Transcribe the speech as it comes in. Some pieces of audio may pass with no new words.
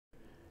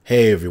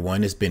Hey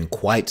everyone, it's been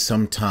quite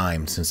some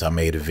time since I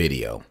made a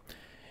video,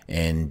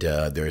 and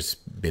there's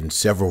been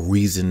several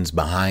reasons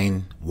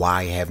behind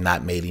why I have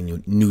not made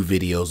any new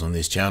videos on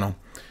this channel.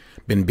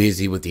 Been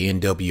busy with the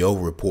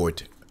NWO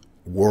Report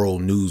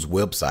World News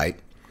website.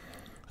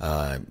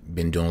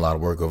 Been doing a lot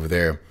of work over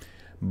there,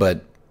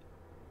 but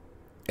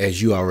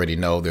as you already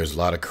know, there's a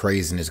lot of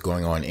craziness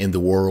going on in the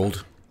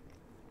world,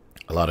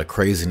 a lot of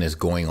craziness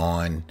going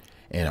on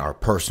in our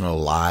personal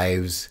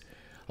lives.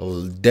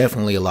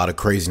 Definitely a lot of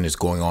craziness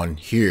going on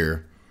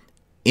here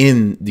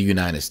in the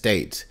United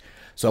States.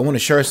 So I want to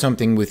share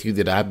something with you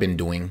that I've been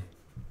doing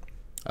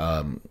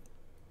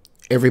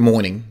every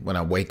morning when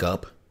I wake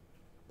up.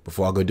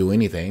 Before I go do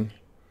anything,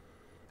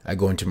 I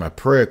go into my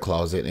prayer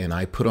closet and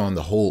I put on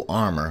the whole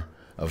armor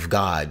of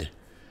God.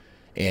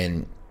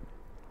 And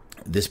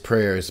this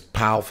prayer is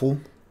powerful,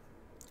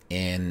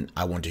 and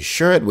I want to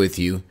share it with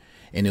you,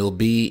 and it'll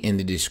be in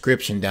the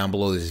description down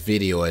below this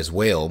video as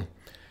well.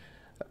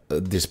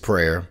 This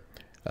prayer,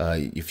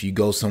 if you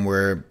go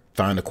somewhere,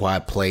 find a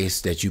quiet place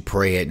that you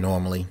pray at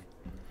normally,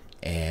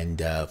 and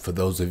for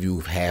those of you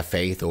who have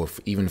faith, or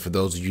even for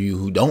those of you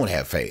who don't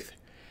have faith,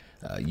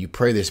 you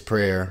pray this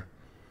prayer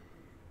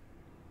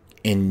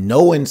and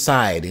know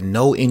inside and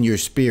know in your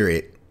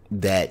spirit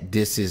that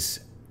this is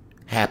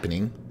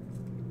happening,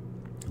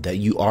 that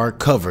you are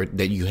covered,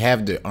 that you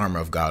have the armor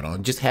of God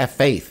on. Just have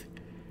faith,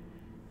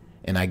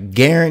 and I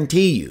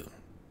guarantee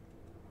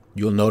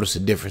you'll notice a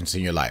difference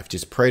in your life.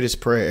 Just pray this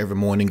prayer every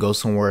morning. Go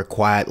somewhere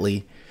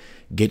quietly,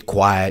 get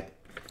quiet,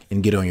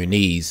 and get on your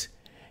knees.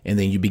 And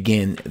then you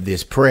begin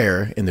this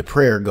prayer, and the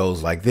prayer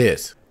goes like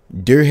this.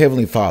 Dear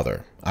Heavenly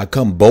Father, I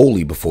come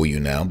boldly before you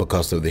now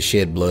because of the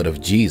shed blood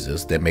of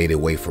Jesus that made a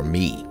way for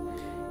me.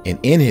 And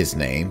in his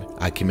name,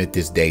 I commit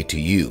this day to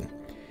you.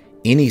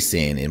 Any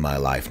sin in my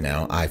life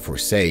now I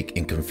forsake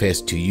and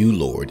confess to you,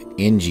 Lord,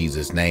 in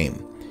Jesus'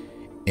 name.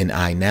 And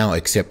I now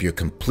accept your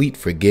complete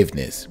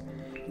forgiveness.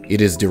 It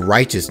is the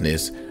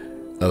righteousness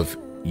of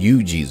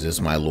you,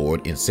 Jesus, my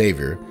Lord and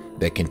Savior,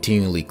 that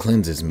continually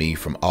cleanses me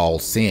from all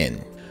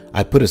sin.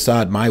 I put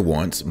aside my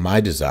wants,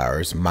 my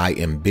desires, my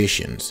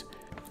ambitions.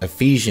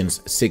 Ephesians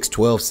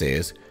 6:12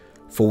 says,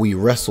 For we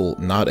wrestle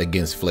not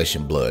against flesh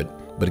and blood,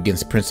 but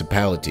against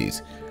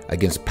principalities,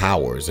 against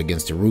powers,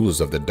 against the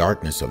rulers of the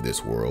darkness of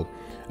this world,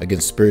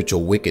 against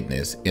spiritual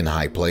wickedness in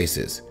high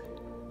places.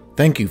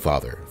 Thank you,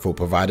 Father, for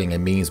providing a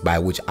means by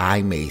which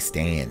I may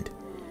stand.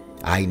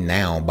 I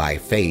now, by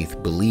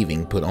faith,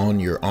 believing, put on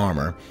your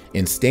armor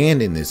and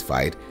stand in this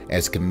fight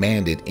as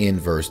commanded in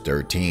verse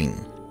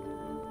 13.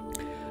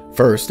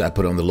 First, I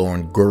put on the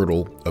loin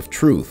girdle of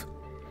truth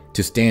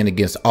to stand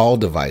against all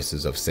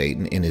devices of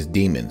Satan and his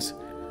demons.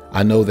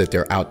 I know that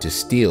they're out to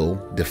steal,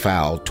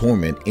 defile,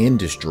 torment, and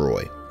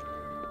destroy.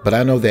 But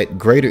I know that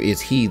greater is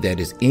he that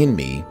is in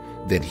me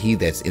than he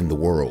that's in the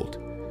world.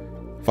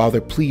 Father,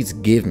 please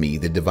give me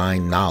the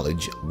divine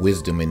knowledge,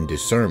 wisdom, and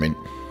discernment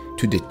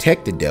to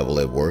detect the devil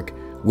at work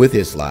with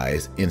his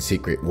lies and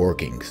secret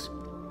workings.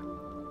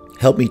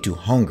 Help me to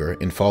hunger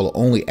and follow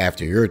only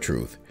after your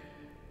truth.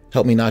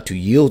 Help me not to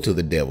yield to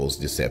the devil's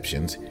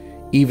deceptions,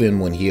 even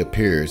when he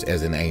appears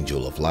as an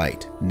angel of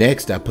light.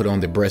 Next, I put on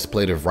the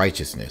breastplate of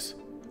righteousness.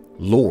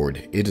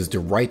 Lord, it is the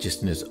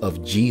righteousness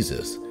of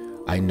Jesus.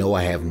 I know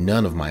I have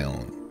none of my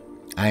own.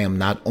 I am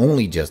not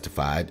only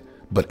justified,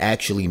 but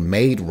actually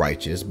made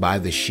righteous by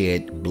the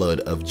shed blood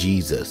of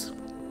Jesus.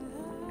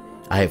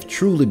 I have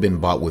truly been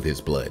bought with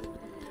his blood.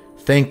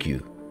 Thank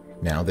you.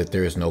 Now that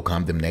there is no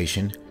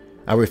condemnation,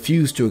 I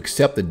refuse to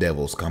accept the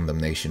devil's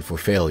condemnation for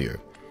failure.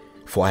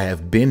 For I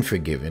have been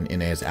forgiven,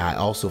 and as I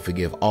also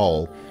forgive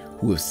all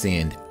who have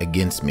sinned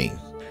against me.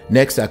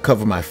 Next, I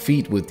cover my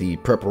feet with the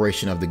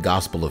preparation of the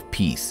gospel of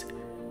peace.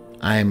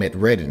 I am at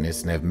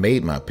readiness and have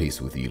made my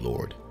peace with you,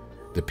 Lord,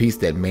 the peace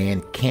that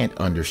man can't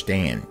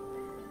understand.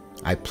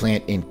 I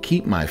plant and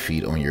keep my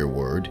feet on your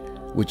word,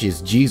 which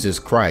is Jesus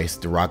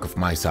Christ, the rock of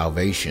my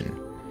salvation.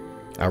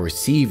 I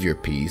receive your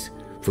peace,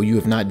 for you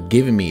have not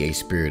given me a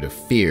spirit of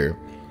fear,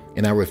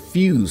 and I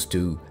refuse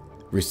to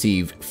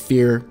receive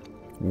fear,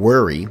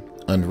 worry,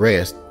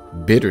 unrest,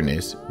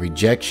 bitterness,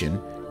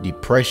 rejection,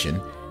 depression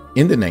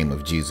in the name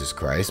of Jesus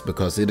Christ,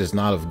 because it is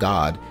not of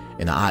God,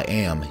 and I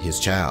am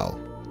his child.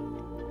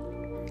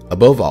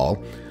 Above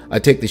all, I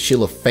take the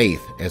shield of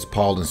faith as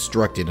Paul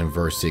instructed in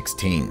verse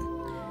 16.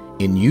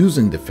 In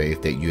using the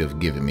faith that you have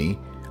given me,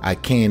 I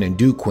can and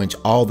do quench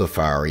all the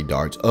fiery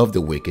darts of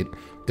the wicked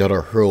that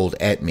are hurled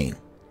at me.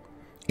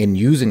 In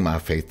using my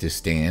faith to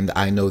stand,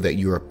 I know that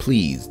you are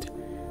pleased.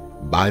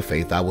 By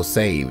faith I was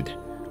saved.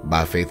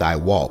 By faith I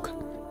walk.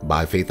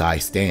 By faith I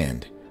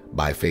stand.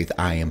 By faith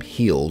I am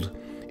healed.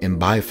 And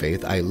by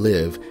faith I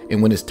live.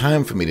 And when it's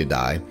time for me to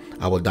die,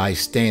 I will die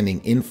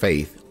standing in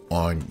faith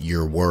on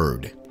your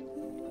word.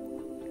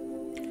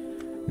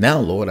 Now,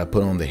 Lord, I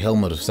put on the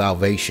helmet of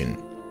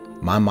salvation.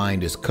 My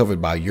mind is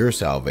covered by your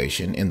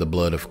salvation in the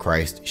blood of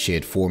Christ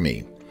shed for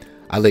me.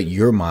 I let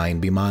your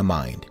mind be my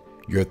mind.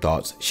 Your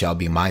thoughts shall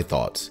be my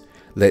thoughts.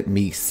 Let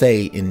me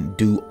say and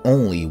do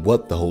only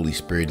what the Holy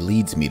Spirit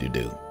leads me to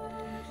do.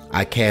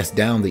 I cast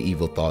down the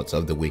evil thoughts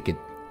of the wicked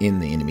in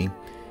the enemy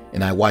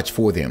and I watch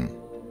for them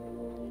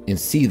and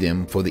see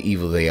them for the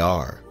evil they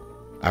are.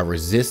 I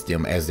resist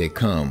them as they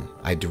come.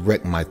 I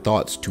direct my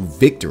thoughts to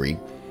victory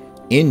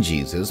in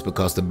Jesus,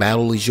 because the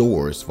battle is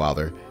yours,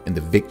 Father, and the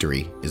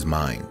victory is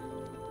mine.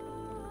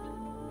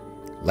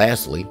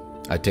 Lastly,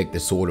 I take the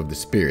sword of the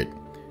Spirit,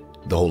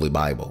 the Holy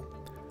Bible.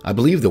 I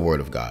believe the Word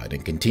of God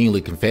and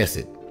continually confess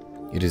it.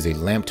 It is a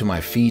lamp to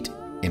my feet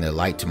and a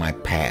light to my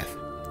path.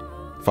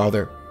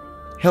 Father,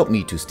 help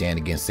me to stand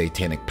against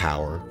satanic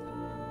power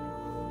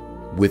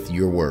with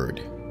your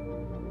word.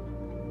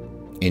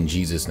 In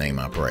Jesus' name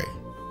I pray.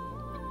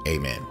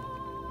 Amen.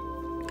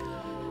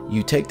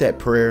 You take that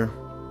prayer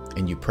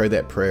and you pray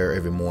that prayer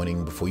every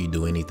morning before you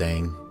do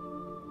anything,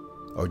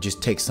 or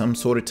just take some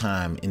sort of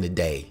time in the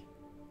day,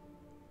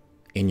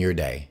 in your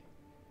day,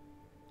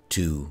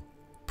 to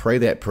pray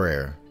that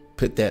prayer,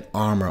 put that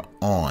armor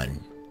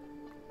on,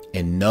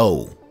 and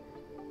know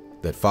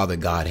that Father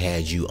God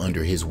has you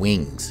under his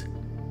wings.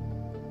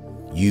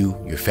 You,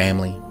 your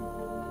family,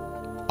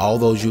 all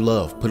those you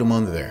love, put them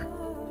under there.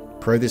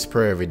 Pray this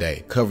prayer every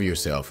day. Cover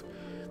yourself.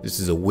 This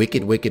is a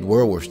wicked, wicked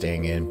world we're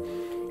staying in,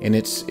 and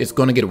it's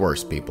going to get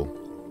worse, people.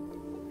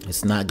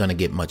 It's not going to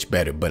get much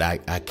better, but I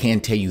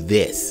can tell you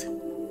this.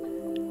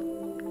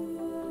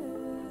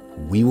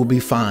 We will be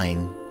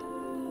fine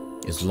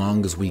as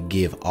long as we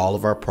give all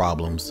of our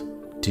problems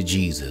to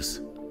Jesus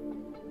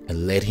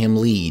and let him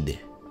lead.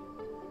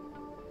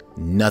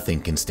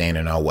 Nothing can stand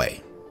in our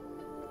way.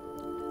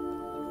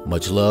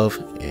 Much love,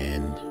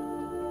 and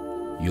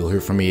you'll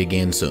hear from me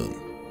again soon.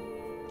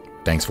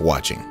 Thanks for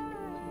watching.